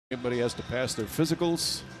Everybody has to pass their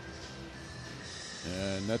physicals.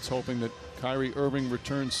 And that's hoping that Kyrie Irving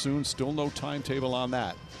returns soon. Still no timetable on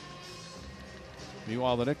that.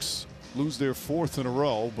 Meanwhile, the Knicks lose their fourth in a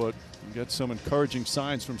row, but get some encouraging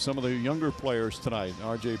signs from some of the younger players tonight.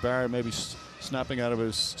 R.J. Barrett maybe snapping out of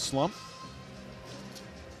his slump.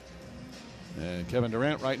 And Kevin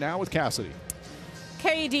Durant right now with Cassidy.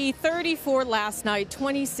 KD, 34 last night,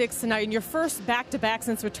 26 tonight, and your first back-to-back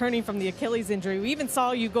since returning from the Achilles injury. We even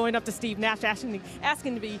saw you going up to Steve Nash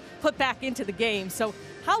asking to be put back into the game. So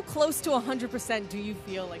how close to 100% do you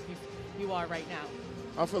feel like you are right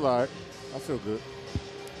now? I feel all right. I feel good.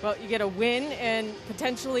 Well, you get a win and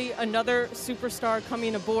potentially another superstar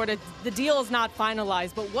coming aboard. The deal is not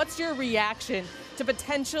finalized, but what's your reaction to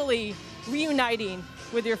potentially reuniting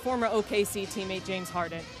with your former OKC teammate, James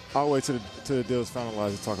Harden? I'll wait till the deal's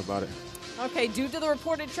finalized to talk about it. Okay, due to the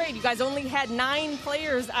reported trade, you guys only had 9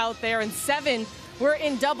 players out there and 7 were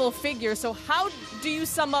in double figures. So how do you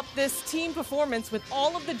sum up this team performance with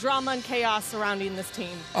all of the drama and chaos surrounding this team?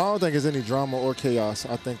 I don't think there's any drama or chaos.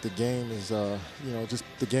 I think the game is, just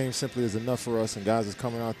the game simply is enough for us, and guys is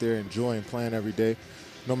coming out there enjoying playing every day,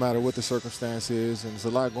 no matter what the circumstance is. And there's a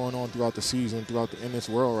lot going on throughout the season, in this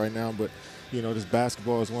world right now. But this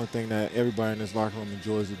basketball is one thing that everybody in this locker room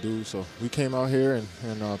enjoys to do. So we came out here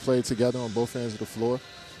and played together on both ends of the floor.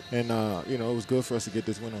 And, it was good for us to get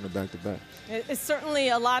this win on the back-to-back. It's certainly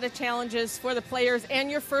a lot of challenges for the players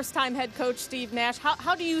and your first-time head coach, Steve Nash.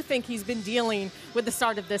 How do you think he's been dealing with the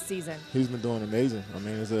start of this season? He's been doing amazing. I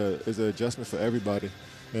mean, it's an adjustment for everybody,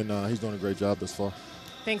 and he's doing a great job thus far.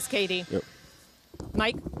 Thanks, Katie. Yep.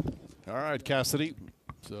 Mike? All right, Cassidy.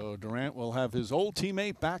 So Durant will have his old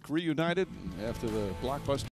teammate back reunited after the blockbuster.